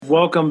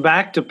Welcome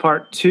back to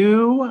part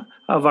 2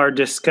 of our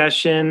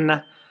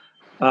discussion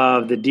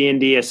of the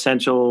D&D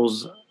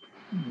Essentials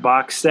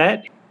box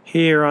set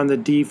here on the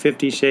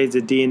D50 Shades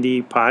of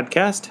D&D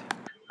podcast.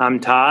 I'm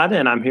Todd,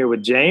 and I'm here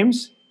with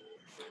James.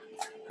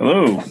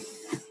 Hello.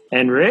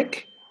 And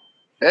Rick.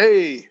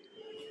 Hey.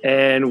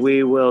 And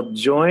we will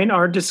join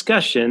our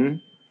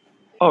discussion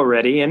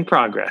already in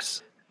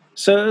progress.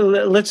 So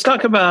let's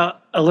talk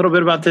about a little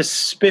bit about this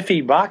spiffy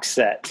box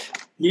set.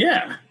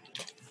 Yeah.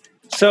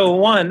 So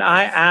one,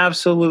 I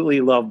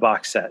absolutely love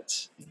box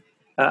sets.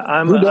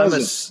 I'm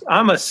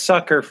a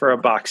sucker for a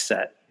box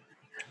set.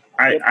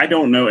 I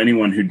don't know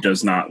anyone who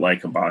does not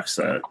like a box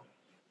set.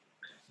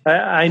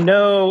 I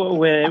know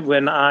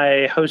when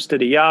I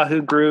hosted a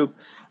Yahoo group,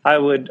 I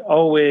would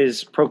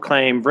always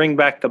proclaim, bring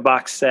back the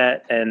box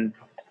set. And,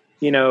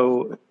 you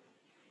know,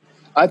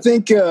 I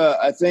think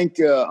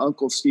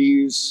Uncle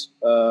Steve's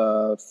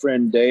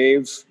friend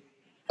Dave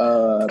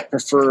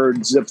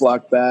preferred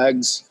Ziploc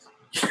bags.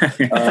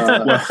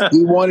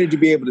 He wanted to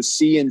be able to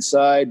see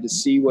inside to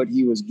see what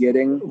he was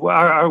getting.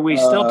 Are we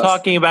still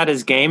talking about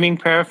his gaming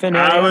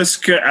paraphernalia? I was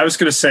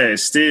going to say,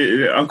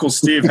 Uncle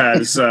Steve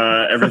has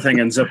everything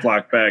in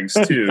Ziploc bags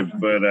too,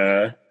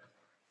 but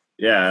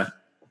yeah.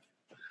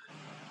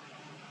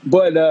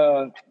 But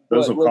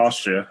those will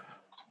cost you.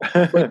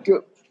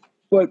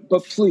 But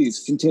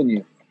please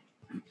continue.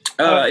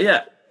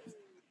 Yeah.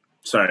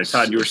 Sorry,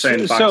 Todd, you were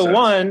saying box sets.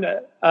 One,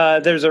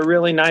 there's a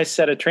really nice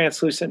set of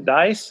translucent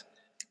dice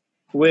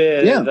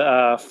with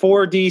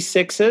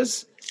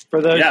 4d6s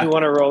for those who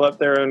want to roll up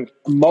their own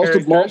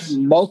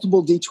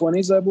multiple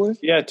d20s, I believe.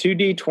 Yeah, 2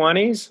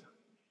 d20s.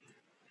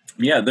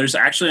 Yeah, there's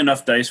actually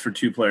enough dice for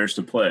 2 players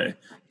to play.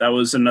 That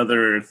was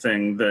another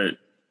thing that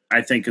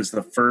I think is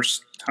the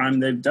first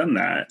time they've done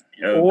that.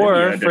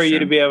 Or for you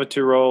to be able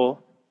to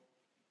roll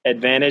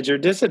advantage or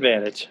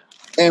disadvantage.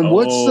 And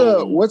what's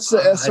the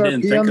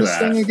SRP on this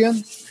thing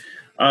again?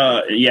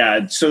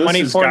 Yeah, so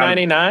this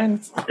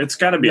 $24.99. It's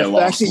got to be a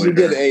lot. loss Actually,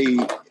 you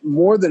get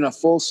more than a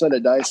full set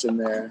of dice in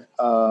there.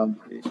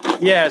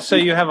 Yeah, so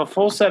you have a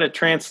full set of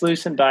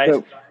translucent dice.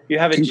 So you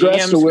have a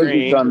congrats GM to screen.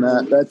 Wizards on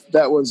that.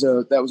 That was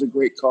a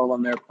great call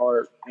on their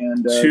part,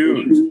 and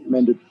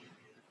recommended.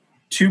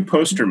 2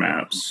 poster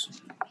maps.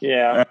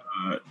 Yeah.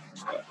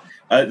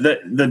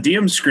 The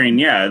DM screen,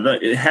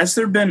 has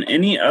there been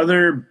any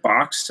other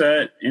box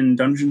set in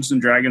Dungeons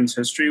and Dragons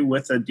history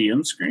with a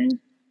DM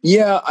screen?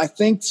 Yeah, I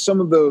think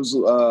some of those in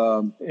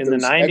the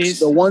 90s,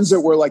 the ones that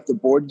were like the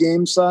board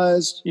game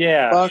sized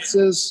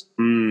boxes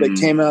that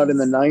came out in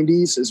the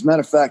 90s. As a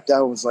matter of fact, I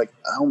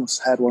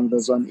almost had one of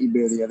those on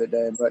eBay the other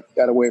day, but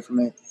got away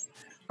from me.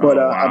 But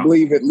I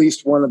believe at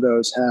least one of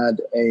those had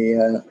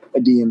a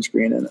DM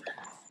screen in it.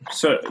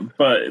 So,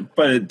 but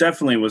it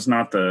definitely was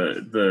not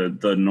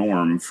the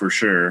norm for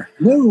sure.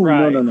 No.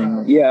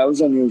 Yeah, it was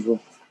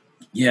unusual.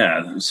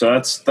 Yeah, so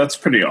that's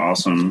pretty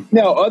awesome.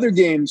 Now, other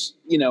games,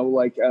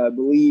 I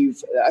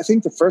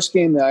think the first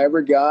game that I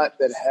ever got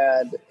that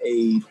had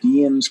a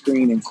DM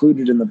screen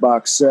included in the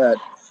box set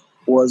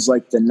was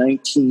like the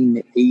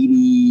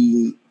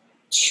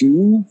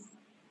 1982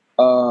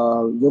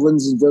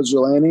 Villains and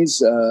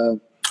Vigilantes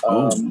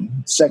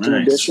second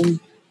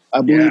edition.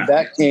 I believe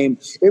that came.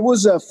 It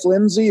was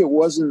flimsy. It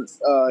wasn't.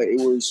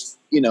 It was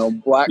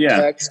black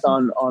text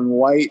on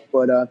white,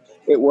 but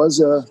it was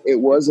a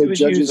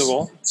judge's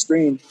usable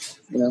screen.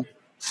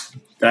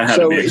 That had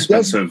to be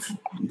expensive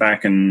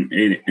back in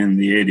the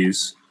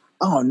 80s.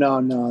 Oh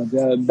no!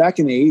 Back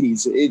in the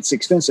 80s, it's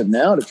expensive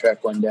now to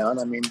track one down.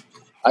 I mean,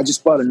 I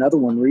just bought another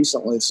one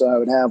recently, so I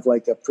would have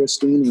like a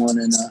pristine one,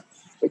 and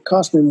it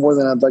cost me more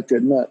than I'd like to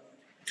admit.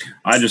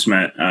 I just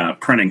meant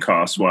printing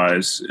cost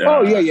wise.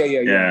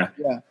 Yeah.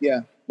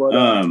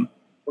 But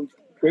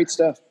great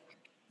stuff.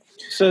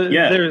 So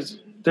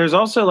there's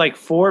also like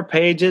 4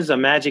 pages of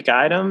magic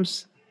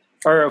items,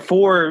 or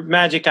 4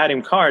 magic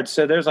item cards.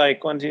 So there's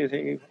like 1, 2,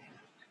 3,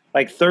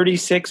 like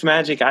 36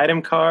 magic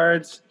item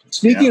cards.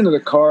 Speaking of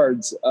the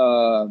cards,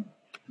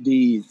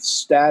 the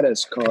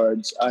status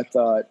cards, I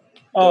thought.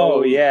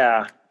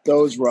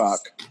 Those rock.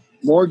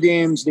 More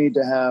games need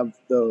to have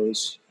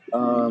those.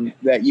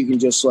 That you can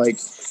just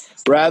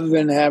rather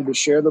than have to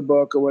share the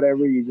book or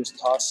whatever, you just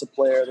toss the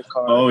player the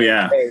card. Oh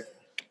yeah. Hey,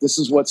 this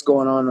is what's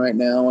going on right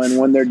now, and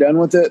when they're done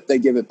with it, they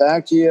give it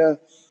back to you.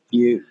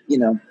 You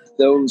know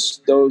those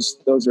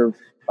are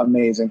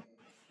amazing.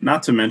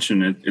 Not to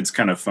mention it's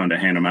kind of fun to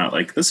hand them out.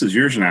 Like, this is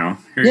yours now.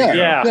 Here you go.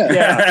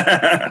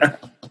 Yeah.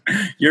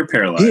 You're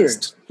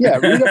paralyzed. Here. Yeah.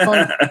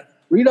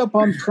 Read up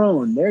on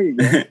prone. There you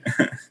go.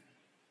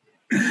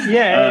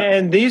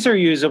 And these are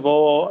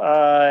usable.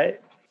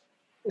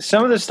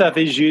 Some of the stuff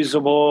is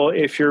usable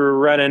if you're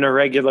running a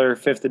regular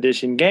 5th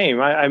edition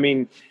game. I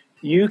mean,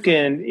 you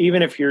can,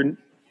 even if you're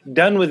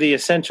done with the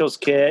Essentials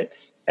kit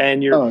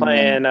and you're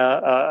playing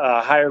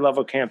a higher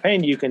level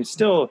campaign, you can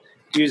still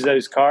use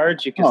those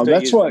cards. You can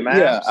still use the maps.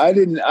 Yeah, I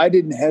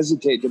didn't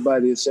hesitate to buy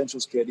the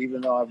Essentials kit,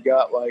 even though I've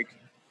got like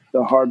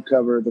the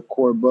hardcover, the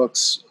core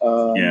books.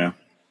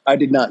 I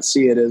did not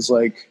see it as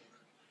like,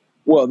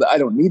 well, I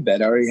don't need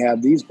that. I already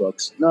have these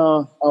books.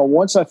 No,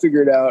 once I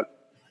figured out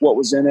what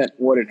was in it,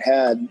 what it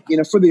had,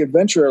 for the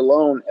adventure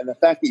alone, and the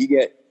fact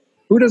that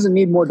who doesn't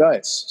need more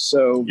dice?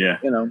 So,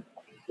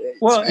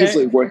 it's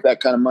easily worth that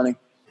kind of money.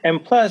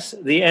 And plus,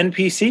 the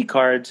NPC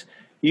cards,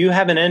 you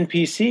have an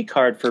NPC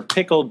card for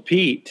Pickled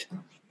Pete.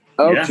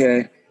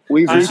 Okay. Yeah.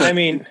 We've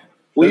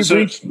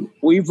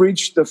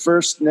reached the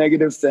first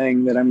negative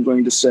thing that I'm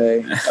going to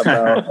say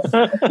about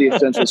the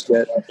Essentials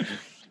kit.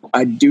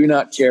 I do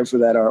not care for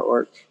that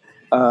artwork.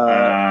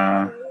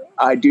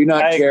 I do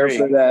not care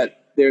for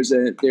that. There's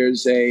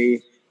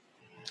a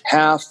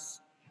half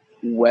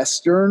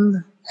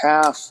Western,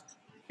 half.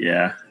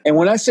 Yeah. And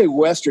when I say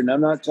Western,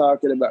 I'm not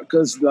talking about,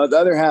 because the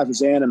other half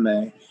is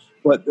anime.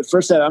 But the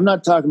first half, I'm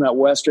not talking about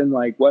Western,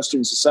 like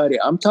Western society.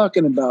 I'm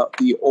talking about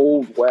the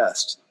Old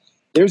West.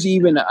 There's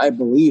even, I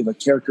believe, a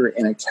character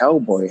in a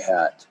cowboy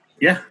hat.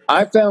 Yeah.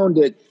 I found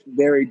it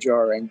very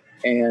jarring,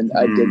 and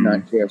I did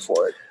not care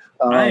for it.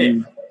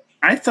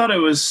 I thought it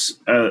was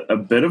a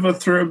bit of a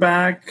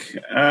throwback,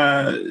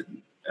 a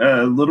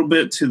little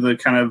bit to the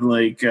kind of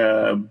like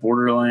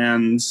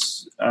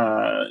Borderlands,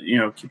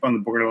 keep on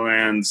the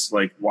Borderlands,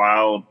 like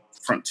wild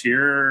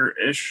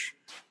frontier-ish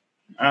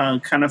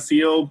kind of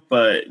feel,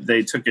 but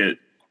they took it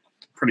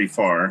pretty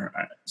far.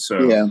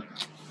 So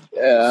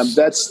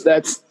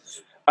that's.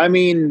 I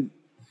mean,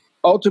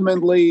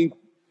 ultimately,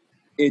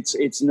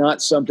 it's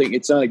not something.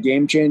 It's not a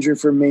game changer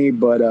for me,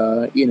 but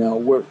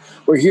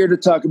we're here to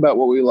talk about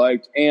what we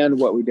liked and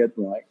what we didn't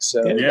like.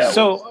 So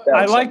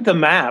I like the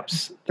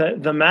maps.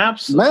 The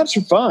maps. The maps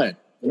are fine.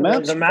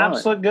 The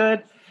maps look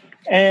good,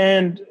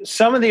 and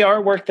some of the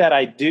artwork that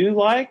I do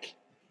like,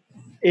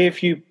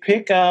 if you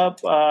pick up.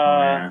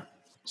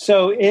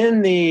 So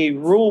in the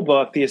rule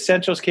book, the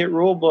Essentials Kit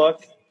rule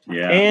book,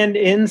 and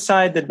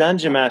inside the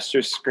Dungeon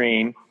Master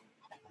screen,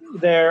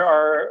 there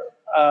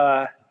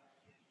are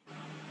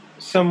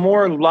some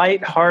more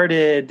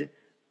lighthearted,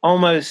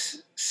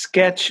 almost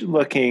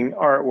sketch-looking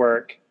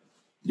artwork.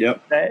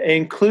 Yep.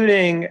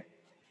 Including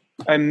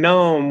a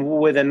gnome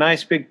with a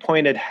nice big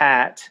pointed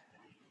hat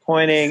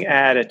pointing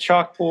at a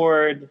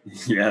chalkboard.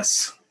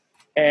 Yes.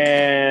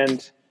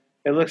 And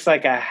it looks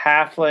like a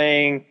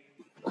halfling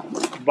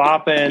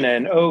bopping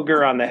an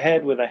ogre on the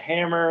head with a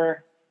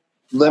hammer.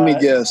 Let me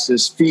guess,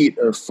 his feet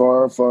are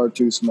far, far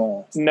too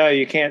small. No,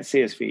 you can't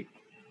see his feet.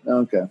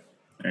 Okay.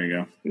 There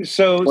you go.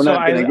 So we're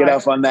not going to get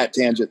off on that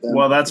tangent then.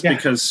 Well, that's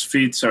because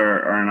feats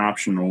are an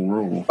optional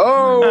rule.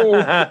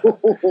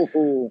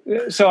 Oh!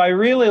 So I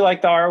really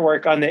like the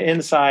artwork on the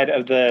inside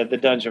of the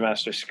Dungeon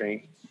Master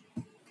screen.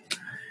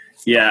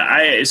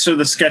 Yeah,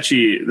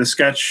 the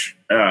sketch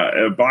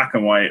black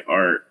and white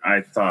art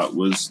I thought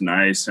was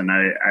nice, and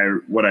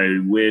what I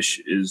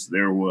wish is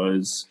there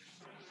was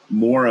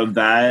more of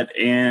that.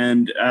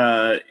 And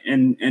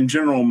in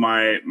general,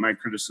 my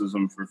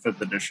criticism for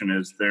 5th edition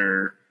is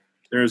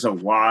there's a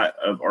lot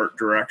of art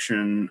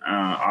direction,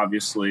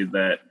 obviously,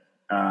 that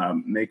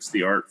makes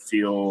the art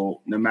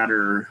feel, no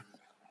matter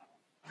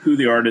who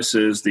the artist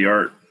is, the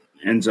art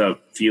ends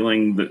up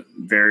feeling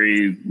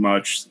very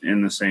much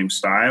in the same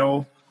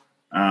style,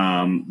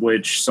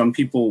 which some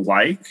people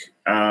like.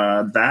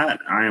 That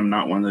I am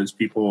not one of those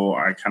people.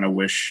 I kind of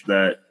wish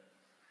that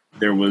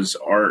there was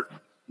art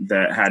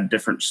that had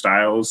different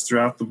styles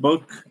throughout the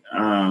book.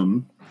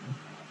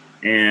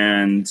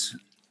 And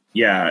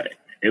yeah,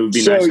 it would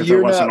be nice if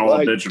it wasn't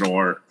all digital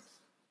art.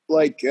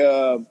 Like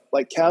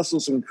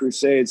Castles and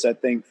Crusades, I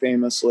think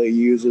famously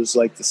uses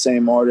like the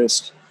same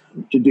artist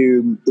to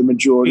do the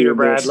majority of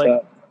their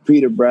stuff.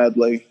 Peter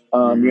Bradley.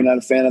 You're not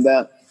a fan of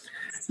that?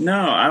 No,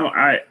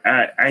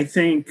 I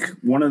think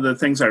one of the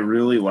things I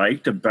really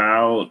liked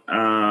about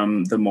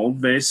the Mold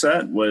Vase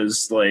set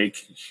was like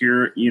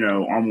here,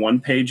 on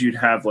one page you'd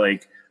have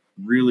like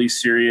really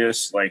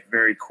serious, like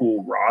very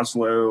cool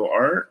Roslo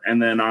art,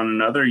 and then on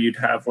another you'd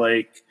have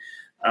like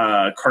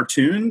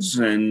cartoons,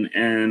 and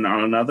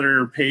on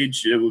another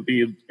page it would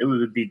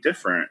be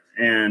different,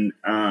 and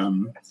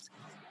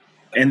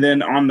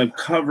then on the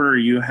cover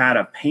you had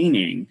a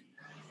painting,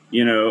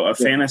 a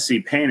fantasy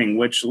painting,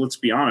 which, let's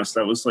be honest,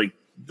 that was like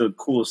the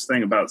coolest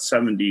thing about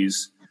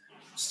 70s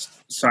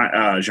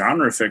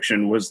genre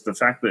fiction, was the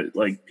fact that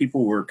like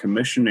people were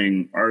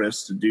commissioning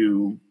artists to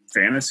do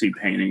fantasy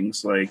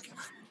paintings. Like,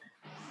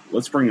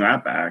 let's bring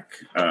that back.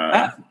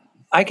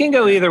 I can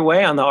go either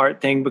way on the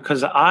art thing,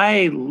 because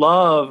I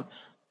love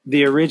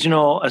the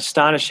original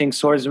Astonishing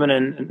Swordsman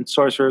and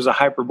Sorcerers of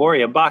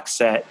Hyperborea box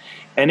set,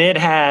 and it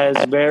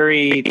has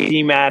very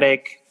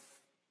thematic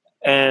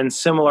and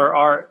similar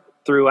art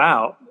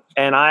throughout,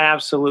 and I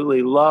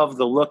absolutely love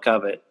the look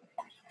of it.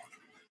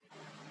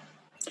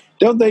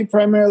 Don't they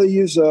primarily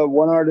use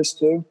one artist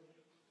too?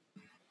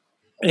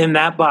 In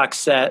that box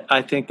set,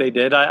 I think they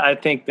did. I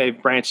think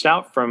they've branched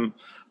out from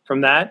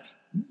that.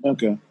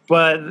 Okay.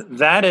 But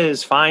that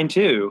is fine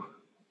too.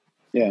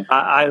 Yeah.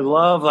 I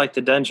love like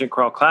the Dungeon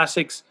Crawl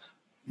Classics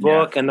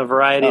book and the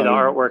variety of the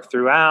artwork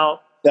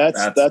throughout.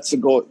 That's the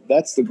gold.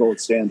 That's the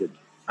gold standard.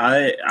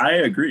 I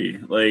agree.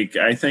 Like,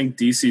 I think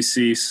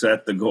DCC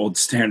set the gold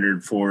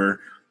standard for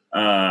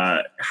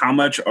how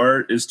much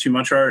art is too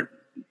much art.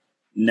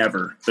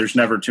 There's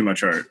never too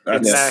much art.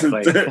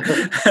 Exactly.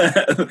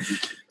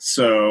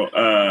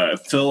 So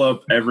fill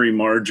up every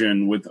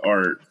margin with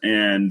art.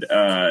 And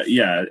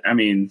I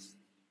mean,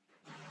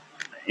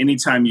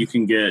 anytime you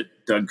can get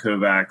Doug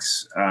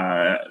Kovacs,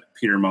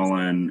 Peter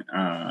Mullen,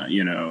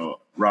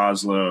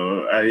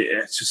 Roslow,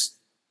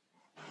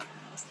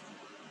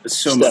 it's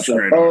so much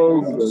great.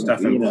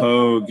 Stefan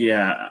Pogue,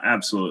 yeah,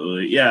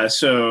 absolutely, yeah.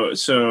 So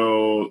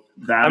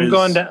that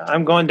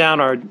I'm going down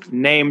our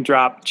name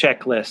drop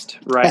checklist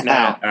right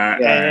now,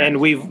 and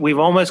we've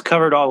almost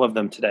covered all of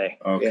them today.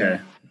 Okay,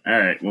 all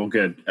right, well,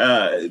 good.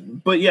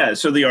 But yeah,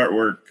 so the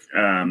artwork,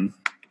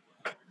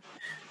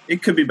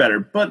 it could be better.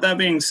 But that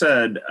being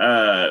said,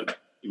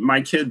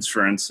 my kids,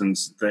 for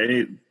instance,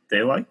 they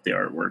like the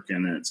artwork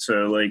in it.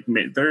 So like,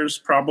 there's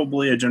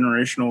probably a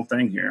generational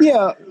thing here.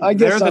 Yeah, I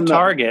guess they're the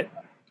target.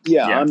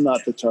 Yeah, I'm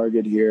not the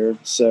target here.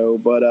 So,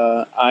 but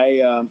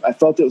I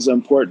felt it was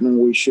important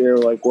we share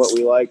like what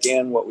we like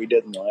and what we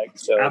didn't like.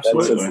 So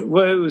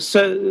absolutely.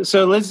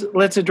 So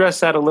let's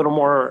address that a little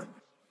more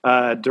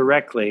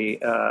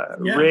directly.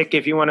 Rick,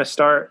 if you want to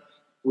start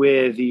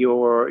with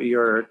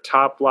your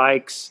top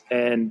likes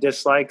and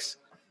dislikes,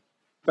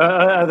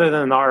 other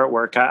than the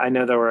artwork. I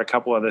know there were a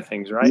couple other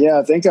things, right? Yeah,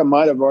 I think I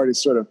might have already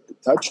sort of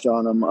touched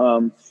on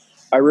them.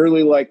 I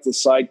really like the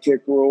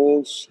sidekick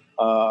rules.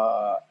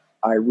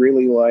 I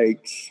really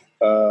like.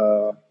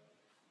 I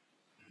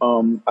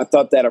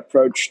thought that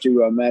approach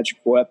to a magic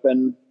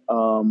weapon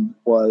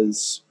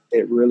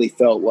it really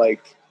felt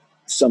like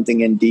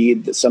something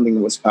indeed, that something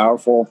that was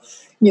powerful.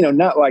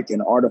 Not like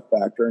an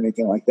artifact or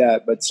anything like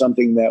that, but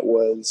something that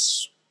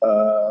was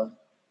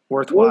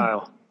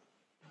worthwhile.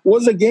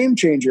 Was a game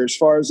changer as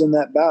far as in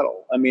that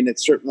battle. I mean,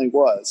 it certainly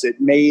was. It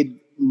made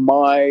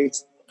my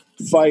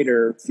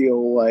fighter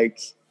feel like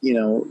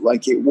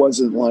like it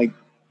wasn't like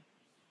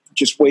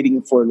just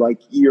waiting for like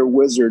your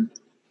wizard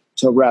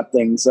to wrap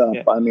things up.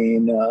 Yeah. I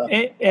mean,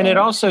 and it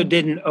also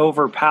didn't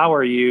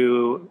overpower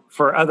you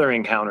for other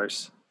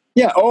encounters.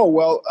 Yeah. Oh,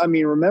 well, I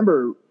mean,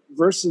 remember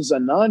versus a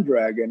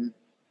non-dragon,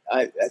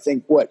 I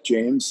think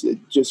James,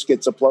 it just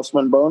gets a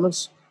 +1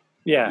 bonus.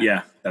 Yeah.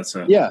 Yeah. That's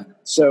it. Yeah.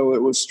 So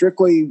it was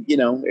strictly,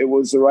 it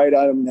was the right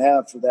item to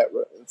have for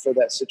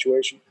that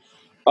situation.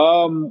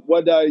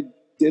 What I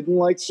didn't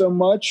like so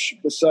much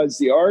besides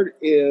the art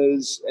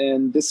is,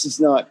 and this is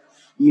not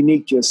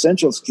unique to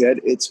Essentials Kit,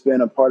 it's been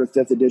a part of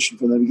 5th edition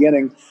from the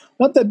beginning.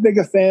 Not that big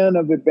a fan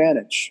of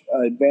advantage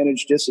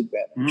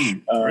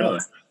disadvantage. Really?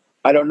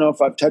 I don't know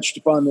if I've touched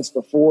upon this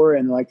before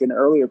in like an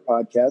earlier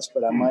podcast,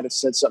 but I might have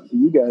said something to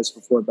you guys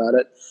before about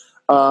it.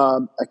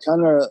 I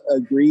kind of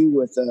agree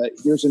with,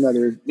 here's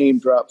another name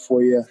drop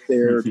for you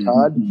there,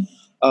 Todd.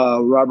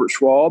 Robert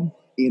Schwab,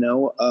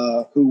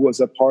 who was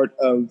a part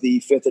of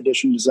the 5th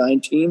edition design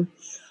team.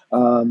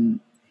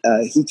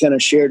 He kind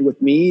of shared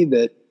with me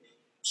that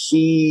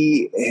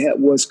he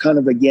was kind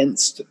of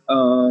against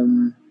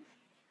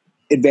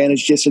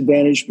advantage,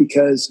 disadvantage,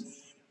 because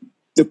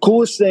the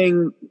coolest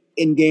thing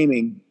in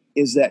gaming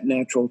is that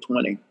natural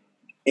 20.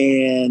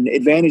 And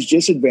advantage,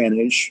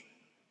 disadvantage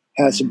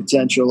has the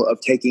potential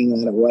of taking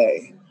that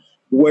away.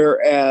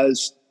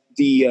 Whereas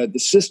the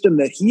system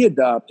that he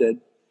adopted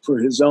for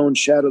his own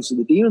Shadows of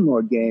the Demon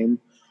Lord game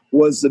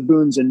was the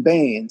boons and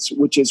banes,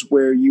 which is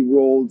where you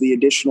roll the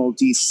additional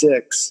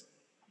D6.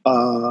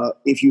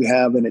 If you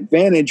have an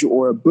advantage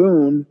or a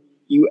boon,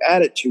 you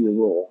add it to your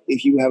roll.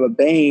 If you have a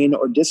bane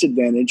or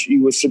disadvantage,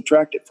 you would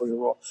subtract it for your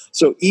roll.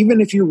 So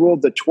even if you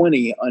rolled the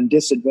 20 on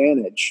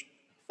disadvantage,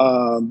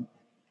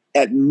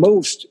 at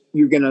most,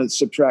 you're going to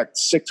subtract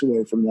 6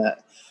 away from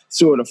that.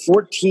 So at a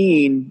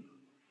 14,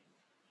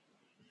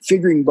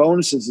 figuring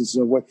bonuses is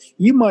a way,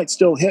 you might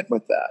still hit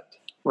with that.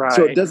 Right.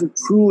 So it doesn't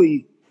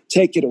truly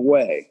take it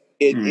away.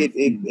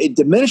 It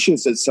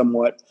diminishes it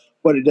somewhat,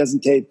 but it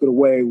doesn't take it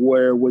away.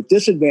 Where with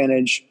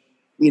disadvantage,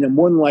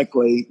 more than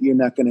likely you're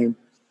not going to.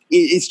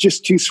 It's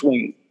just too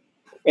swingy.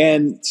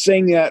 And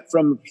saying that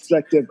from the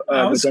perspective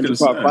of a Dungeon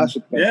Crawl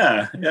Classic,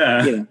 yeah.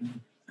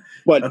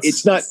 But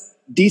it's not.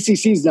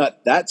 DCC is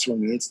not that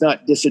swingy. It's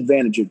not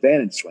disadvantage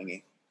advantage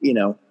swingy.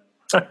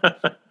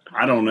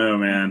 I don't know,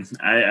 man.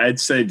 I'd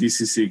say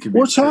DCC could be.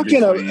 We're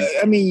talking.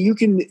 You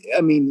can.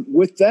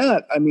 With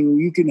that,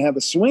 you can have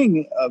a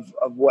swing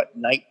of what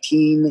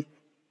 19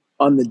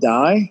 on the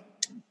die.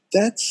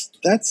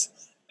 That's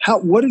how.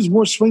 What is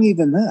more swingy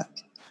than that?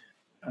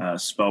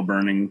 Spell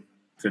burning,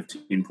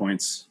 15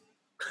 points.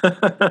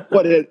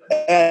 But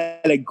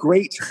at a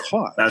great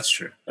cost. That's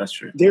true.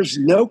 There's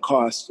no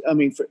cost.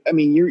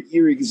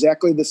 You're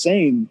exactly the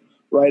same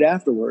right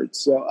afterwards.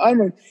 So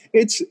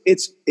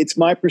it's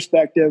my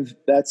perspective.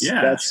 That's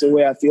the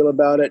way I feel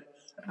about it.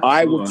 Absolutely.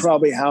 I would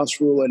probably house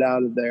rule it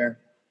out of there.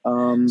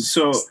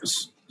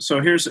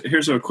 So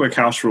here's a quick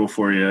house rule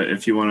for you.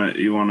 If you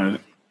want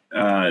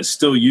to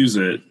still use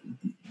it,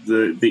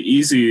 the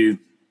easy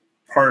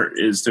part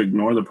is to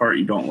ignore the part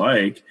you don't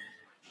like.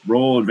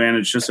 Roll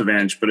advantage,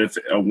 disadvantage, but if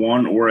a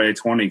 1 or a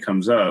 20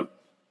 comes up,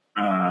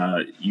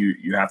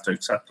 you have to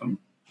accept them.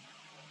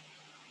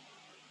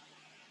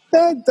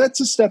 That's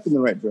a step in the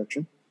right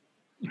direction.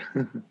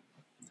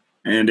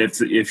 And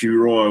if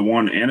you roll a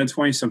 1 and a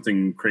 20,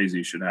 something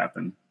crazy should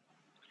happen.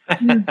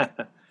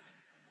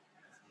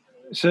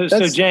 So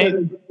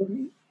James,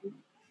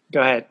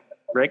 go ahead,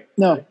 Rick.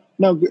 No.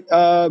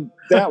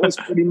 That was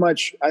pretty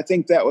much. I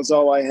think that was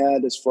all I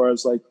had as far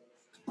as like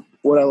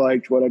what I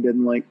liked, what I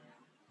didn't like.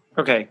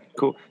 Okay,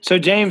 cool. So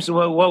James,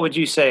 what would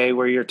you say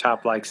were your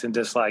top likes and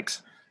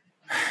dislikes?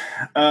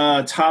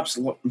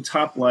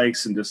 Top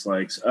likes and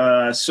dislikes.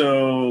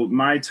 So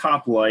my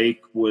top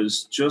like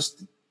was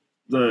just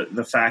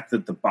the fact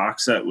that the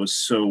box set was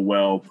so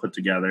well put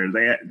together.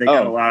 They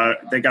got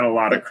a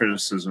lot of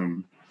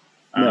criticism.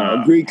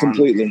 No, agreed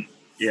completely.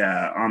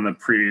 On the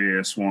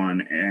previous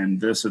one, and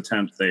this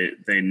attempt they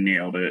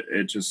nailed it.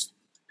 It just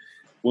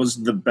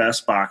was the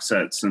best box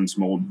set since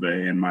Mold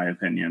Bay, in my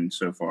opinion,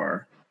 so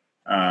far.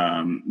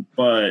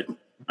 But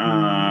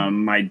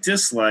my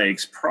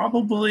dislikes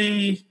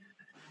probably.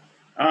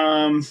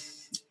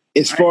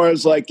 As far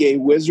as like a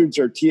Wizards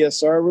or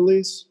TSR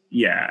release?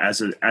 Yeah,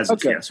 as a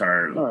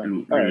TSR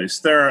release. Right.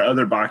 There are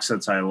other box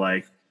sets I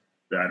like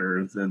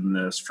better than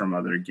this from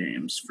other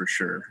games, for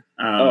sure.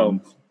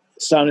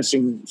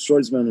 Astonishing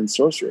Swordsmen and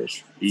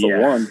Sorcerers, for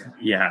one.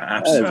 Yeah,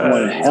 absolutely. That is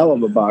one hell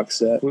of a box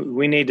set.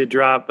 We need to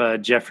drop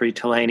Jeffrey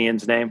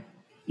Talanian's name.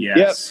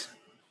 Yes.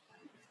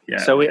 Yep.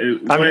 Yeah. So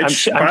I'm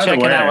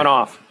checking that one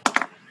off.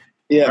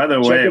 Yeah. By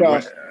the way,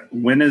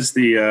 when is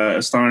the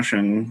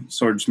Astonishing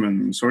Swordsman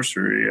and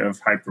Sorcery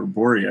of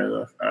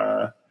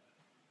Hyperborea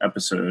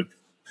episode?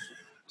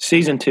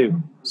 Season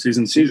 2.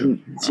 Season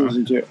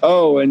 2.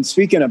 Oh, and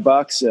speaking of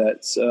box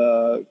sets,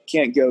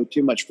 can't go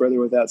too much further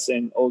without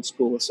saying Old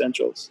School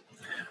Essentials.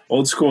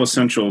 Old School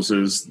Essentials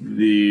is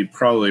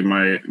probably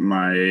my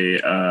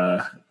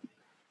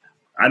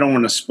I don't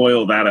want to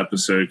spoil that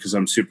episode because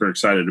I'm super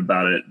excited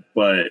about it,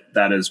 but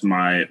that is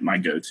my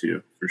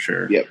go-to for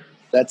sure. Yep.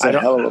 That's a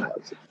hell of a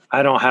box set.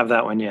 I don't have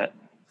that one yet.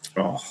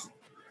 Oh.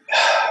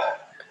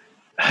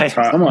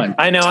 Come on.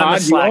 I know, Todd, I'm a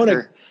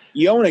slacker.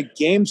 You own a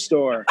game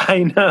store. I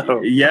know.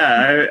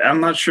 Yeah,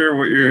 I'm not sure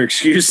what your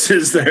excuse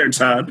is there,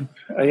 Todd.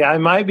 I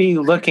might be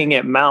looking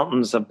at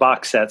mountains of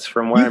box sets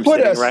from where I'm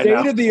sitting right now. You put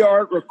a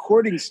state-of-the-art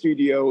recording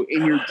studio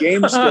in your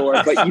game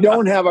store, but you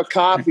don't have a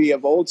copy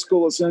of Old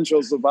School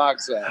Essentials, the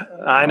box set.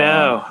 I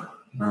know.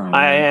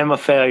 I am a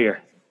failure.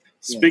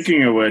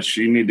 Speaking of which,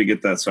 you need to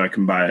get that so I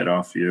can buy it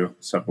off you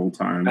several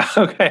times.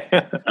 Okay.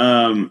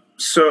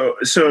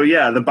 So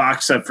yeah, the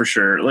box set for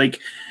sure.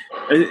 Like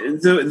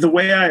the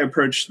way I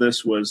approached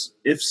this was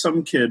if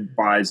some kid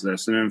buys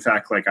this, and in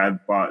fact, like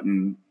I've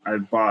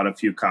bought a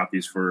few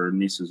copies for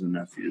nieces and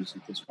nephews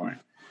at this point.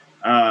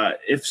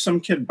 If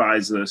some kid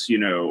buys this,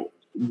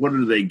 what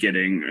are they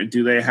getting?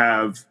 Do they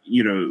have,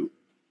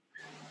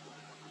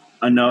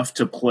 enough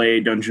to play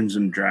Dungeons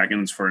and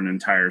Dragons for an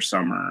entire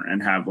summer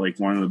and have like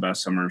one of the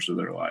best summers of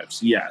their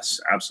lives?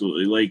 Yes,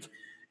 absolutely. Like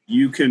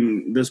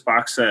this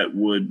box set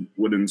would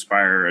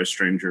inspire a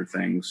Stranger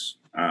Things,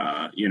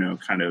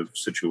 kind of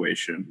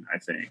situation, I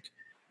think,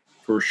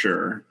 for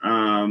sure.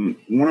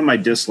 One of my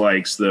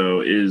dislikes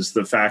though is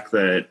the fact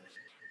that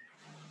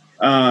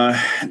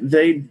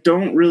they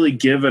don't really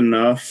give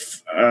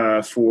enough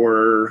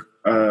for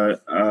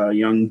a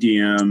young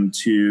DM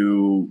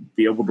to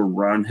be able to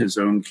run his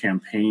own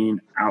campaign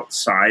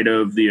outside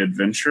of the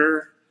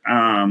adventure.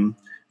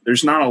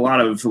 There's not a lot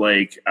of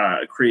like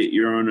create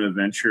your own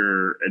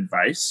adventure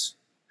advice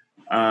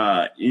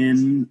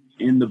in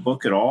the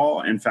book at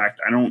all. In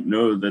fact, I don't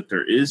know that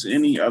there is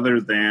any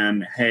other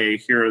than, hey,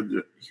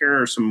 here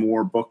are some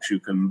more books you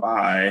can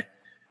buy.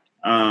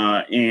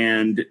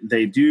 And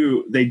they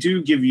do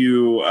give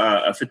you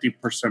a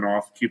 50%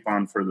 off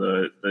coupon for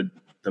the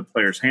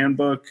player's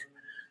handbook.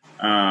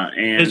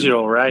 And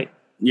digital, right?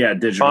 Yeah,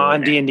 digital. On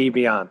D&D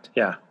Beyond,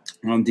 yeah.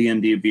 On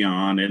D&D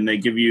Beyond. And they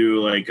give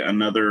you like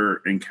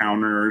another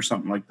encounter or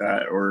something like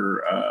that,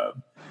 or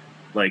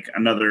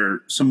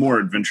some more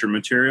adventure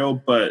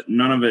material, but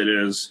none of it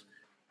is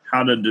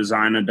how to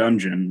design a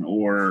dungeon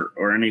or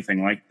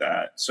anything like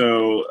that.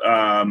 So,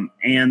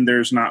 and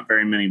there's not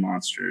very many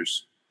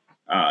monsters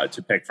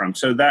to pick from.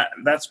 So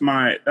that's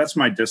my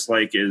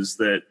dislike, is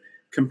that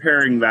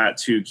comparing that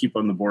to Keep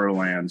on the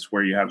Borderlands,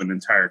 where you have an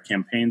entire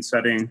campaign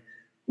setting,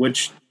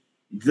 which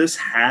this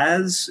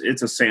has.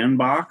 It's a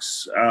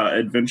sandbox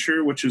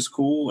adventure, which is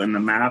cool, and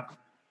the map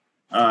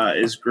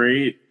is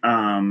great.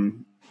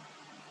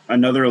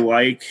 Another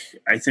I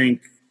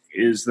think,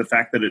 is the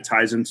fact that it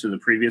ties into the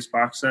previous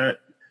box set.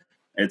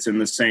 It's in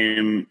the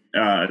same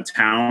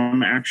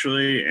town,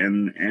 actually,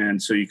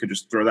 and so you could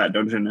just throw that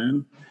dungeon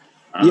in.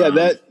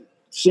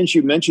 Since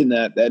you mentioned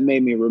that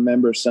made me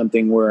remember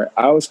something where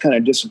I was kind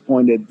of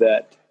disappointed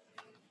that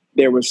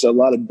there was a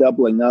lot of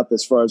doubling up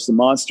as far as the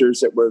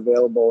monsters that were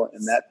available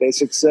in that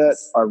basic set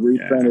are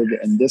reprinted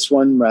in this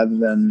one, rather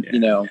than,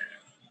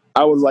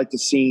 I would like to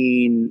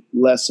see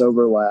less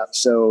overlap.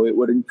 So it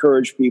would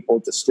encourage people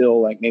to still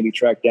like maybe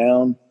track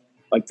down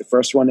like the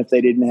first one if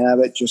they didn't have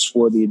it, just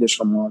for the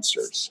additional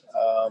monsters.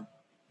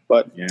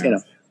 You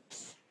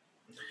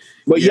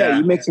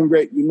make some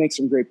great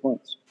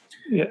points.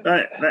 Yeah,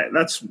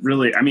 that's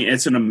really,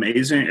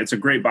 it's a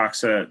great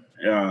box set.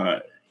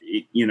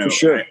 For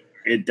sure.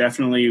 It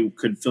definitely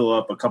could fill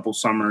up a couple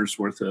summers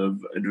worth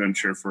of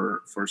adventure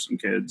for some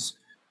kids.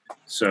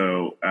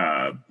 So,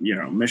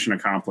 mission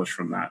accomplished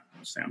from that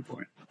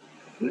standpoint.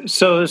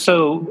 So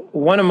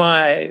one of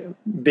my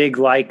big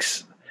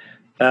likes,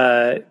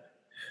 so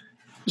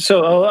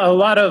a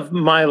lot of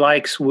my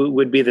likes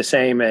would be the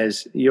same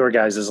as your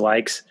guys'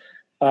 likes.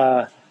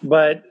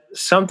 But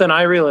something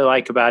I really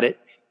like about it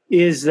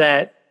is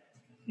that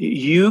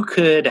you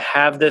could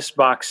have this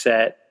box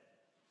set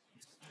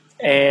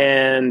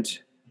and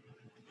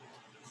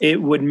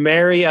it would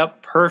marry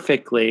up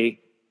perfectly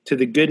to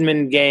the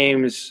Goodman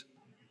Games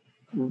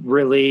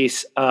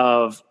release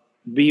of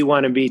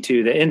B1 and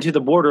B2, the Into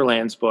the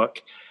Borderlands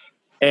book.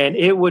 And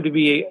it would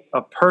be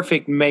a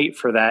perfect mate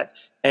for that.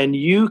 And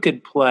you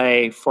could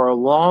play for a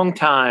long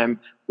time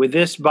with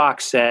this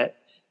box set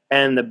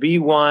and the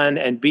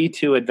B1 and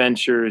B2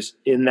 adventures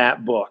in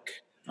that book.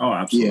 Oh,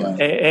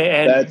 absolutely.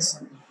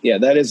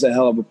 And that is a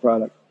hell of a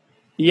product.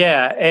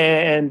 Yeah.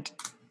 And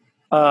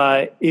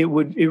it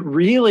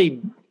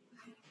really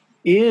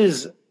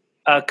is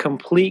a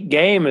complete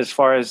game as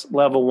far as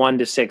level 1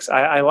 to 6.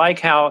 I like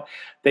how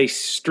they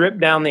strip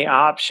down the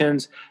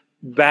options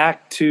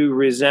back to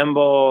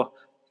resemble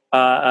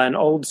an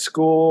old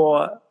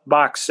school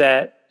box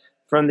set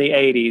from the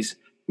 80s.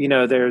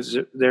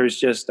 There's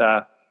just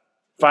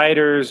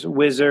fighters,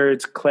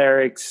 wizards,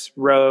 clerics,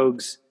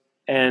 rogues,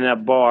 and a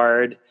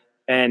bard,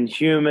 and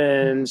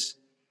humans,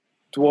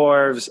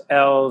 dwarves,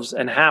 elves,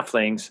 and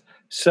halflings.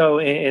 So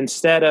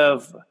instead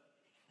of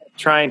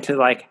trying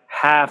to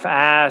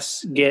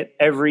half-ass get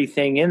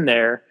everything in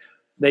there,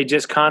 they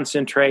just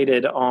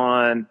concentrated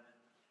on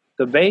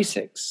the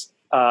basics.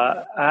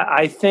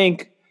 I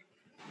think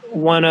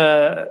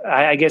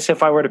I guess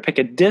if I were to pick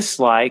a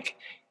dislike,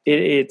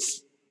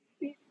 it's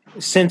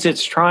since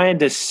it's trying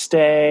to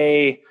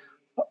stay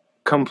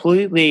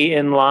completely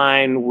in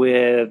line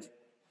with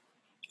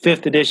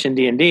 5th edition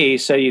D&D,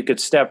 so you could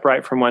step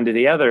right from one to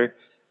the other.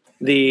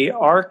 The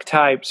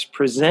archetypes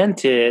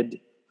presented,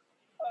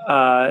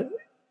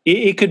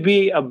 it could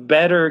be a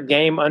better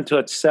game unto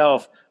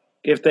itself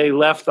if they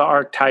left the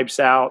archetypes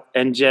out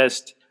and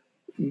just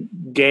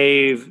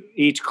gave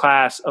each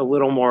class a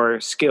little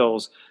more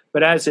skills.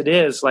 But as it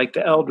is, like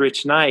the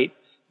Eldritch Knight,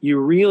 you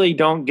really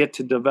don't get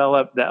to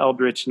develop the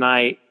Eldritch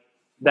Knight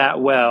that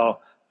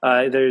well.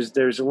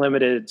 There's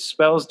limited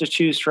spells to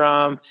choose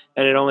from,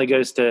 and it only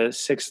goes to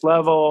 6th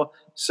level.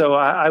 So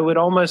I would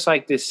almost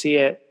like to see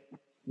it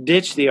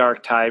ditch the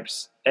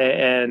archetypes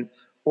and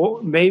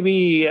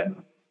maybe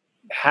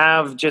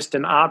have just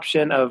an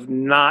option of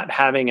not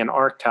having an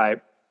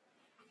archetype.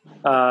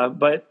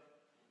 But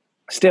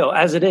still,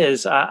 as it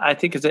is, I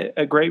think it's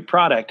a great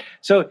product.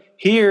 So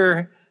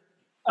here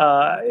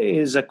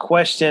is a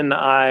question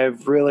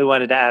I've really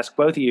wanted to ask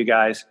both of you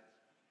guys.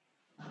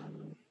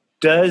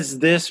 Does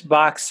this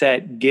box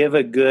set give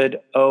a good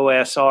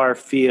OSR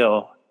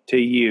feel to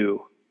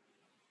you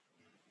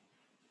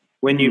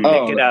when you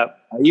pick it up?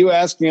 Are you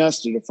asking us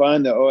to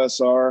define the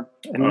OSR?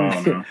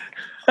 No.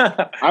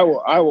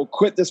 I will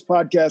quit this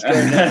podcast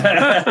right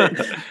now.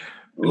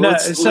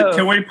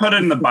 Can we put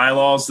in the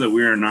bylaws that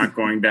we are not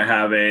going to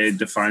have a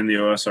define the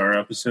OSR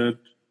episode?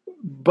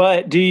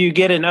 But do you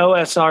get an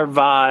OSR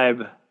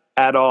vibe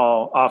at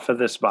all off of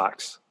this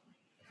box?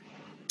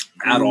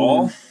 At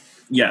all?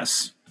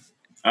 Yes.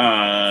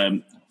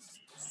 I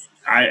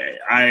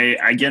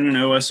get an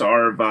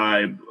OSR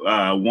vibe.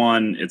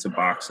 One, it's a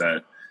box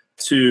set.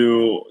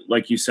 Two,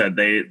 like you said,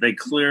 they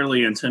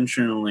clearly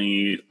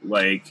intentionally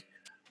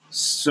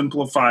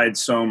simplified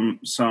some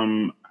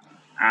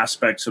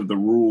aspects of the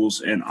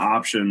rules and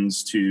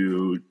options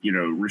to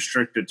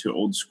restrict it to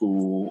old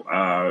school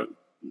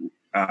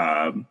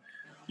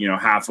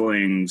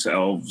halflings,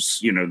 elves,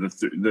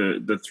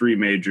 the three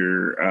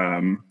major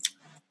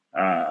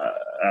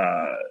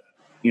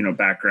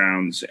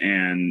backgrounds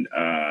and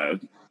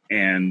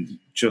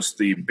just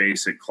the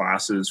basic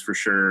classes for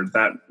sure.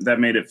 That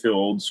made it feel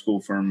old school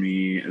for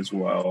me as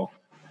well.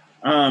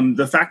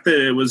 The fact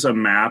that it was a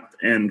map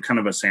and kind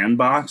of a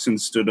sandbox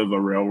instead of a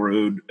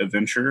railroad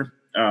adventure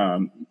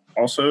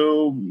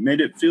also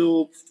made it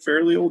feel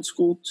fairly old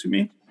school to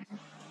me,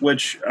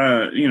 which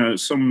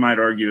some might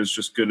argue is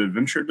just good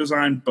adventure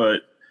design,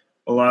 but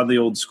a lot of the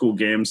old school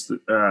games,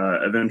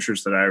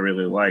 adventures that I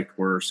really liked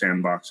were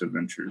sandbox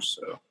adventures.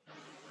 So,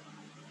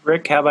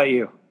 Rick, how about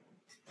you?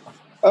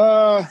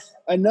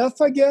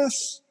 Enough, I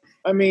guess.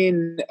 I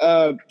mean,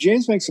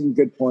 James makes some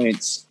good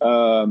points.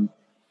 But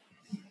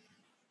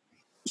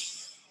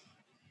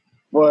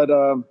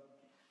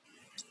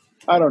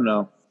I don't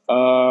know.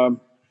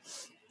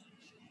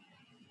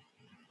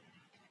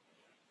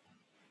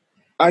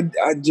 I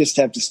just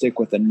have to stick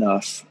with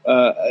enough.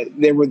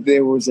 There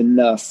was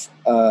enough,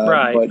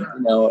 right? But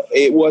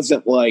it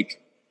wasn't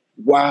like,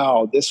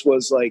 wow, this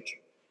was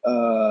like.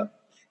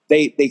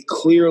 They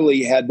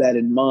clearly had that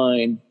in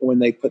mind when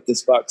they put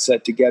this box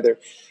set together.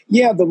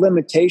 Yeah, the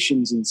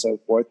limitations and so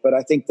forth, but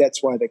I think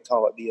that's why they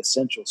call it the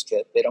Essentials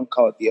Kit. They don't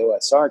call it the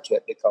OSR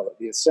Kit; they call it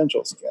the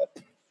Essentials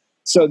Kit.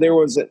 So there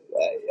was,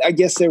 I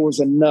guess, there was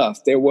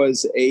enough. There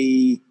was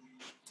a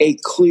a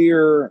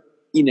clear,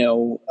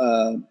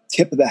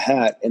 tip of the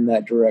hat in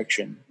that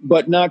direction,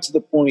 but not to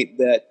the point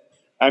that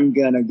I'm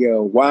going to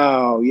go,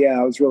 wow, yeah,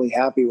 I was really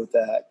happy with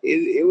that.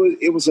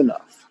 It was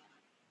enough.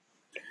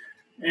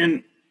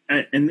 And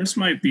this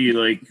might be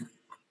like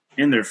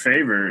in their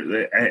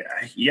favor.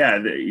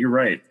 You're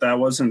right. That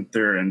wasn't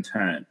their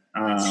intent.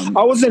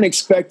 I wasn't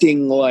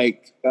expecting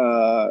like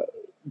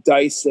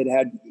dice that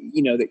had,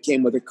 that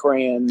came with a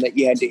crayon that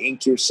you had to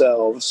ink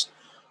yourselves,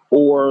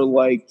 or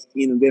like,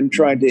 them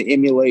trying to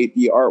emulate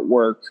the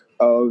artwork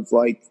of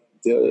like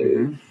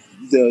the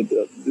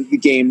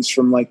games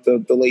from like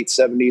the late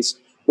 70s,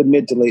 the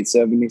mid to late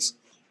 70s.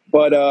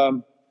 But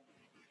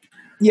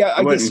yeah,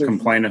 I wouldn't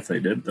complain if they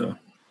did though.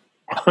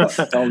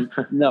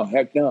 No,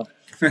 heck no.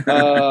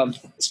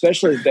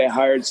 Especially if they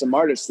hired some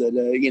artists that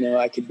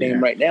I could name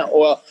right now.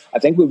 Well, I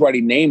think we've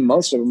already named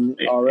most of them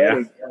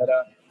already. Yeah, but,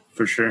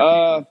 for sure.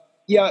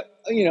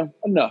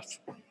 Enough.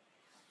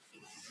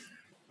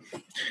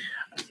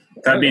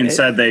 That being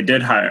said, they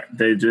did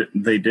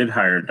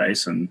hire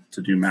Dyson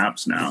to do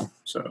maps now.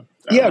 So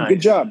nice.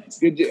 Good job.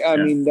 I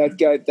mean,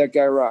 that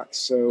guy rocks.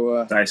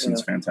 So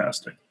Dyson's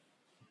fantastic.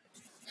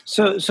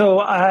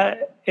 So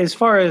as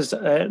far as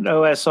an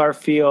OSR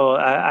feel,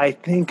 I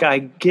think I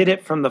get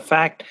it from the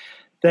fact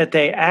that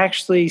they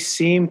actually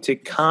seem to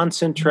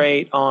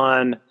concentrate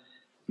on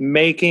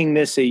making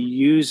this a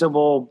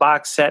usable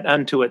box set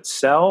unto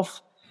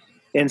itself,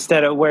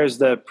 instead of whereas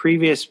the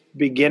previous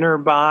beginner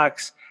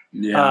box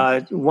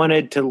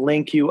wanted to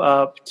link you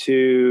up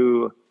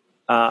to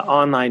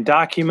online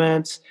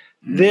documents.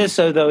 This,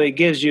 although it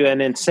gives you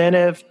an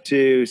incentive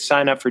to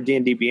sign up for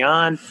D&D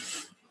Beyond,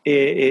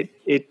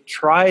 it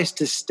tries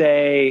to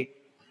stay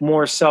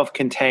more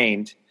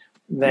self-contained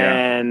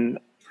than.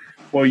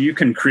 Well, you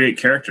can create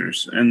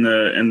characters in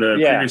the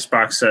previous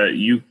box set.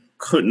 You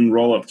couldn't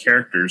roll up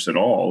characters at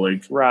all.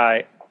 Like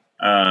right.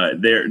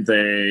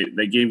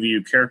 They gave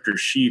you character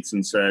sheets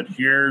and said,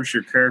 here's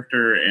your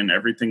character and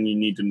everything you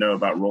need to know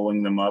about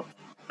rolling them up,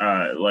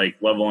 like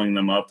leveling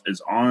them up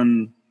is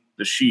on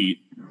the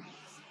sheet.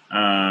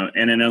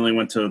 And it only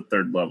went to the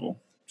 3rd level.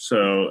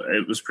 So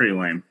it was pretty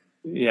lame.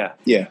 Yeah.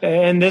 Yeah.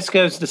 And this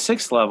goes to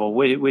 6th level,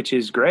 which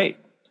is great.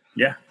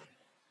 Yeah.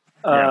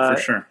 For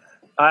sure.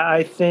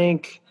 I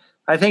think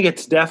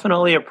it's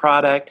definitely a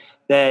product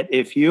that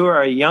if you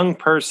are a young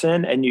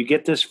person and you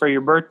get this for your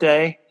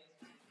birthday,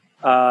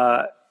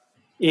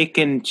 it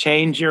can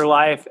change your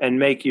life and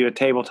make you a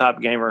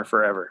tabletop gamer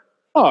forever.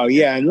 Oh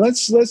yeah. And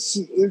let's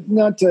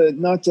not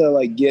to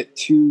like get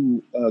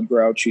too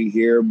grouchy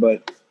here,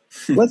 but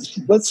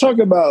let's talk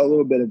about a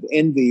little bit of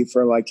envy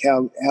for like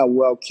how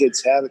well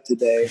kids have it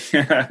today,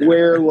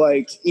 where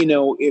like,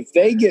 if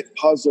they get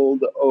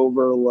puzzled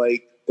over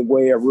like the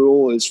way a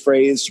rule is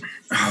phrased,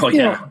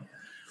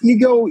 you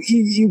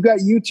got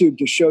YouTube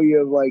to show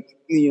you like,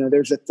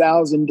 there's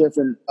 1,000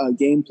 different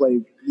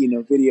gameplay,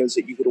 videos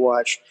that you could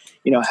watch,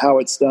 how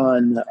it's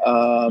done.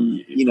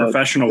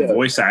 Professional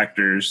voice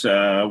actors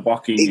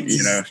walking,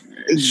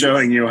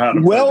 showing you how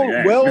to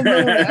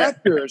well-known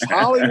actors,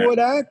 Hollywood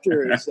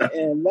actors,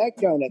 and that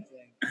kind of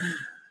thing.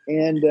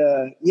 And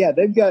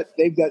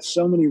they've got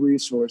so many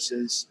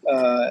resources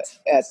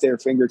at their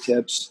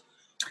fingertips.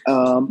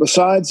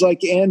 Besides,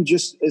 like, and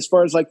just as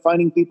far as like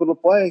finding people to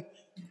play,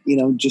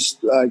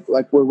 just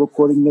like we're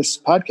recording this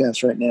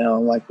podcast right now,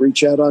 like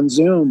reach out on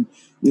Zoom.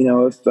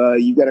 If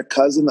you got a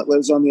cousin that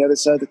lives on the other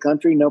side of the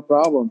country, no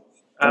problem.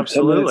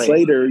 Absolutely. 10 minutes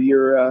later,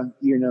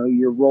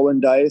 you're rolling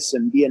dice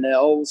and being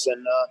elves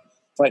and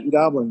fighting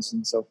goblins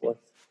and so forth.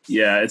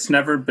 Yeah, there's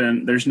never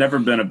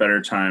been a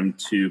better time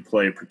to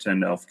play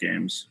pretend elf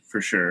games,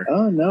 for sure.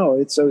 Oh no,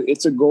 it's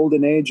a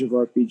golden age of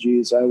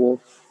RPGs.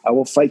 I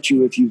will fight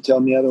you if you tell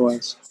me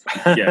otherwise.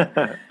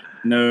 Yeah.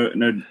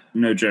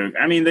 No joke.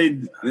 I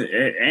mean,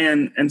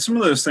 and some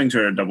of those things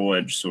are a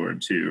double-edged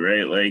sword too,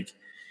 right? Like,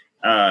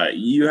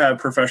 you have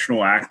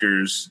professional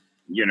actors,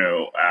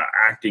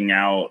 acting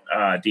out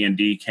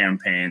D&D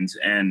campaigns,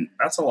 and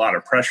that's a lot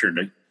of pressure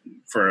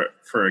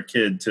for a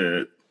kid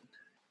to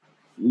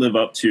live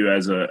up to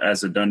as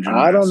a dungeon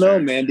master. I don't know,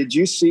 man. Did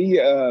you see?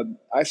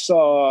 I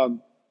saw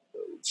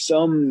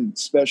some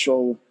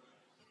special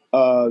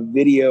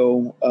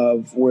video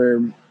of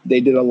where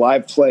they did a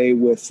live play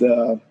with.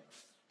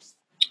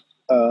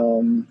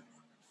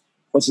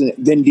 What's his name?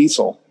 Vin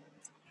Diesel.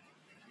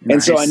 Nice.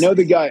 And so I know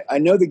the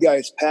guy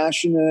is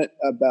passionate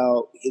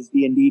about his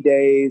D&D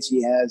days.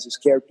 He has his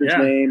character's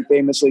name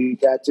famously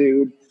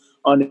tattooed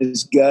on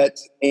his gut.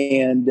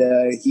 And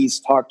he's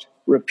talked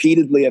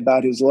repeatedly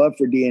about his love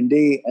for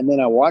D&D. And then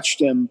I watched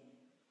him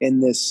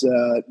in this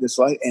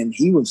light, and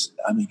he was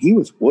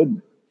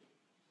wooden.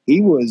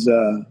 He was,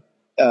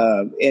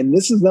 and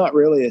this is not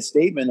really a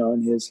statement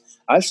on his.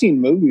 I've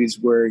seen movies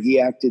where he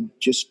acted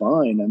just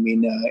fine. I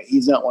mean,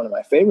 he's not one of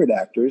my favorite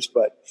actors,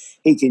 but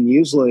he can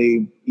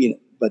usually,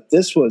 But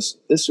this was.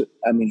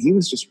 I mean, he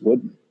was just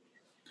wooden.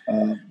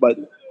 But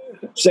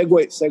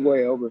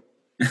segue over.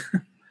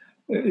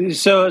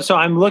 So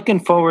I'm looking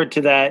forward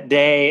to that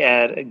day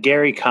at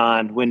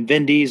GaryCon when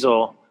Vin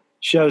Diesel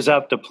shows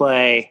up to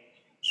play,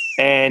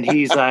 and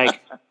he's like,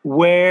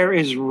 "Where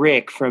is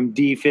Rick from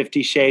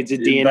D50 Shades of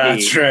D&D?"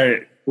 That's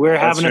right. We're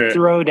having a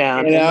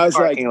throwdown in the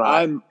parking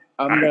lot. I'm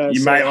gonna you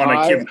say might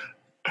want to keep.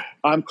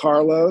 I'm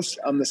Carlos.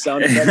 I'm the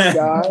sound effects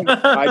guy.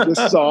 I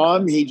just saw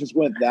him. He just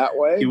went that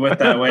way. He went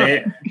that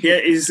way. Yeah,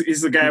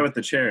 he's the guy with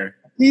the chair.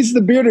 He's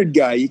the bearded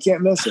guy. You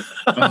can't miss him.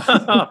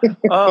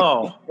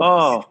 Oh.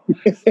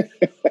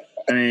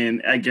 I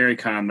mean, at Gary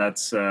Con,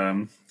 that's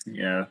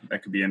that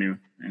could be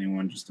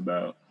anyone just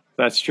about.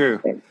 That's true.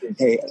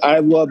 Hey, I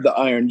love the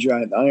Iron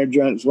Giant. The Iron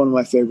Giant is one of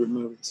my favorite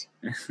movies.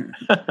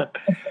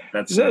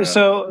 That's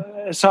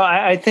so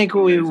I think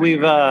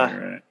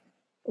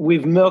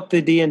we've milked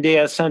the D&D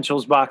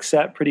Essentials box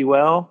set pretty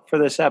well for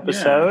this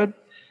episode.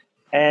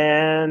 Yeah.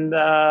 And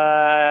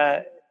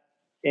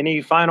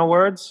any final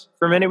words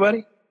from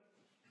anybody?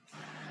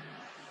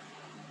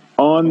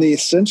 On the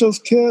Essentials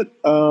kit,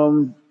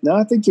 no,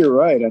 I think you're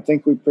right. I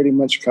think we pretty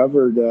much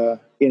covered,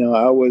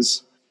 I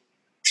was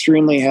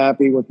extremely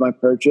happy with my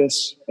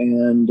purchase,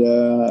 and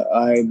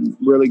I'm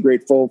really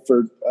grateful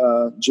for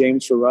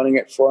James for running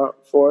it for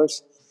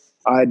us.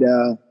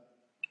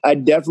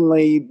 I'd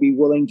definitely be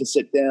willing to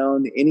sit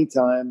down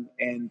anytime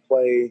and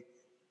play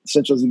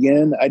Essentials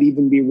again. I'd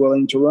even be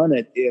willing to run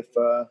it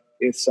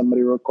if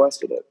somebody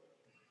requested it.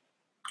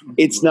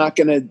 It's not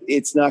gonna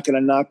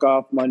knock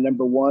off my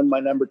number 1, my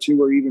number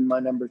 2, or even my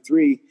number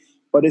 3,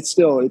 but it's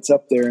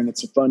up there, and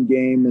it's a fun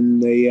game,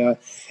 and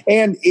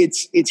and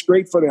it's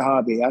great for the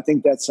hobby. I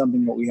think that's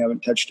something that we haven't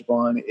touched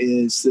upon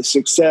is the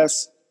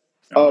success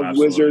of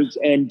absolutely. Wizards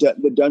and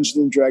the Dungeons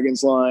and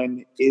Dragons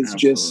line is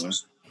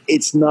just.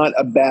 It's not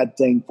a bad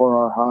thing for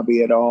our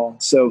hobby at all.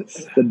 So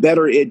the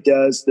better it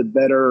does, the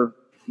better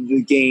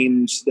the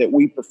games that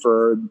we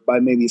prefer by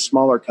maybe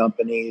smaller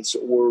companies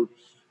or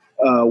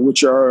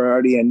which are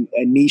already a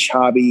niche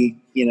hobby,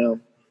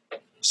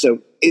 So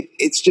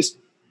it's just,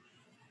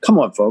 come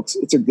on, folks.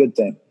 It's a good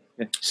thing.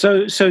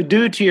 So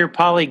due to your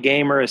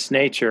polygamerous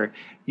nature,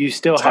 you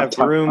still have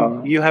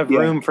room. You have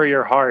room for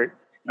your heart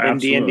in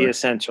D&D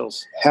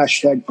Essentials.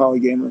 Hashtag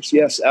polygamers.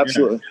 Yes,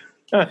 absolutely.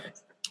 Yeah.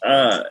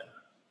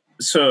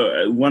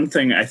 So one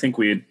thing I think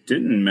we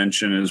didn't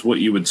mention is what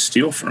you would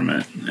steal from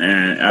it,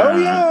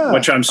 and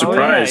which I'm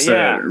surprised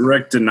that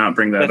Rick did not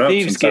bring that up.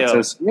 Thieves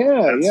Guild.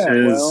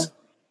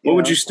 What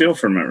would you steal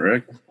from it,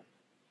 Rick?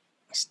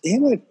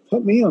 Damn it!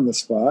 Put me on the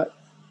spot.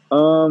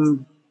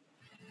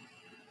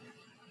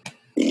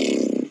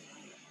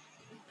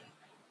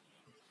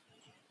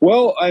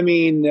 Well, I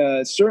mean,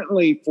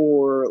 certainly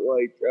for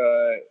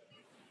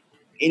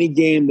any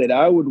game that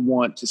I would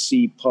want to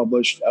see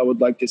published, I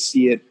would like to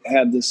see it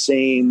have the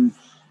same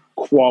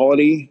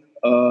quality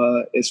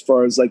as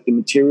far as like the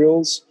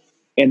materials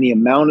and the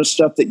amount of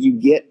stuff that you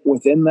get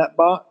within that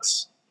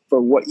box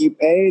for what you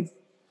paid.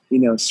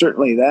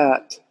 Certainly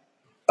that.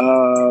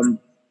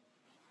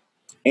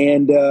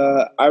 And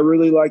I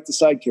really like the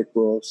sidekick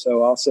rule,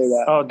 so I'll say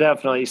that. Oh,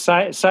 definitely.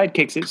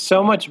 Sidekicks, it's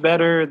so much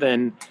better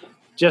than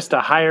just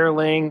a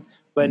hireling,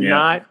 but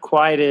not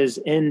quite as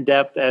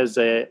in-depth as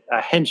a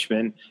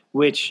henchman,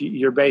 which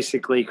you're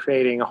basically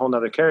creating a whole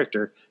nother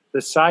character. The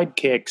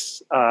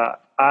sidekicks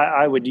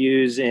I would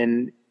use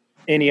in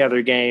any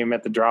other game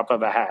at the drop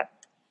of a hat.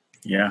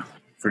 Yeah,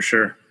 for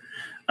sure.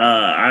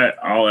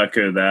 I'll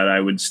echo that. I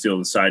would steal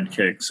the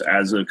sidekicks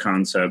as a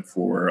concept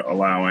for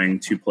allowing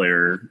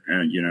 2-player,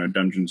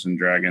 Dungeons and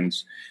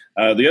Dragons.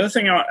 The other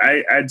thing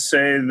I'd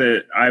say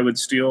that I would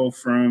steal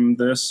from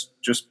this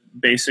just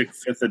basic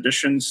 5th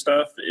edition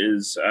stuff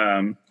is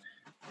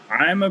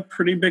I'm a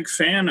pretty big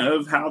fan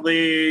of how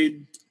they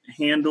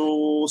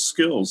handle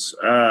skills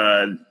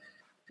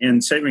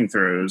in saving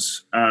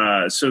throws.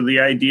 So the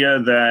idea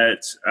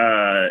that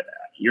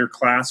your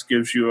class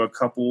gives you a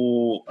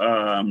couple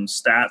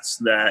stats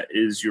that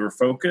is your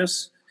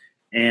focus,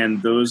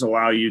 and those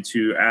allow you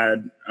to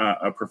add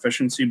a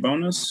proficiency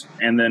bonus.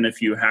 And then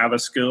if you have a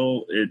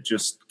skill, it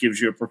just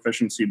gives you a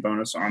proficiency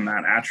bonus on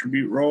that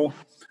attribute roll.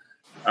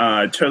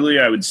 Totally,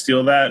 I would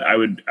steal that. I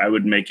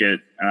would make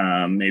it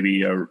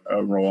maybe a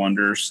roll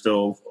under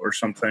still or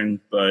something.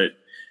 But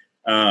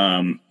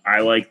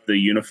I like the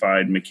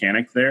unified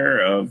mechanic there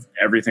of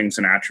everything's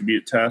an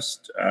attribute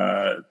test.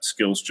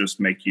 Skills just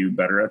make you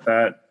better at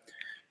that.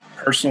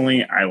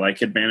 Personally, I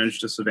like advantage,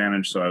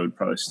 disadvantage, so I would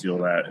probably steal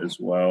that as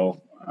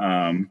well.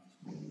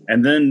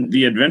 And then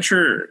the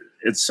adventure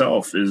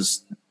itself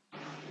is,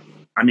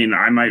 I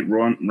might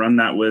run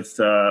that with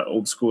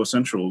old school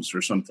essentials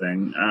or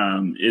something.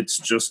 It's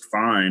just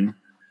fine.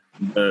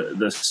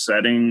 The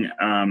setting,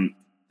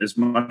 as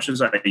much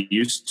as I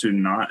used to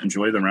not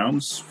enjoy the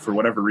realms, for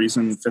whatever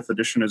reason, 5th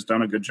edition has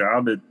done a good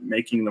job at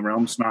making the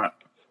realms not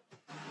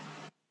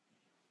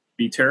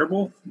be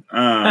terrible.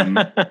 I'll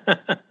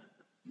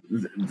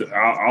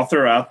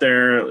throw out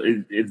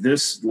there,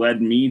 this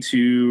led me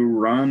to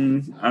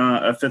run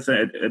a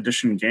 5th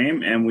edition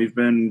game, and we've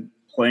been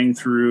playing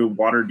through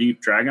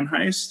Waterdeep Dragon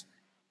Heist.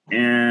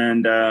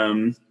 And,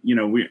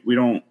 we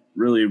don't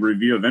really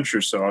review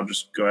adventures, so I'll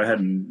just go ahead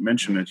and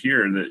mention it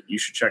here that you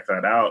should check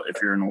that out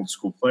if you're an old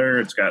school player.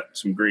 It's got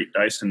some great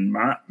dice and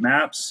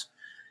maps.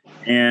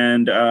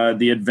 And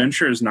the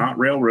adventure is not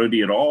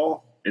railroady at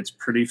all. It's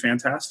pretty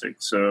fantastic.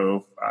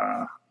 So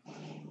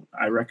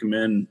I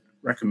recommend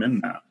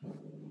that.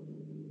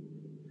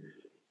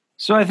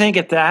 So I think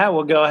at that,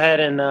 we'll go ahead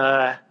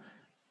and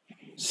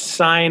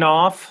sign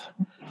off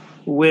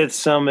with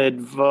some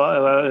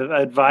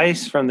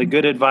advice from the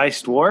Good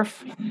Advice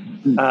Dwarf.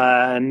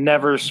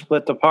 Never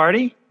split the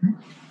party.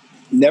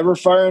 Never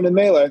fire in a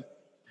melee.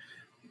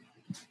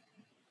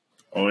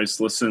 Always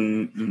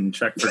listen and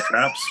check for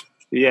traps.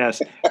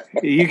 Yes.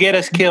 You get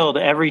us killed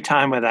every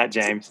time with that,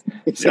 James.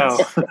 So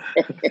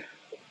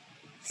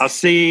I'll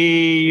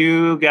see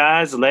you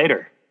guys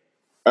later.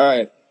 All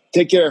right.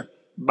 Take care.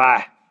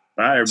 Bye.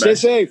 Bye, everybody.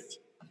 Stay safe.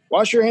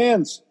 Wash your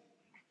hands.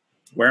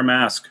 Wear a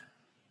mask.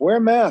 Wear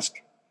a mask.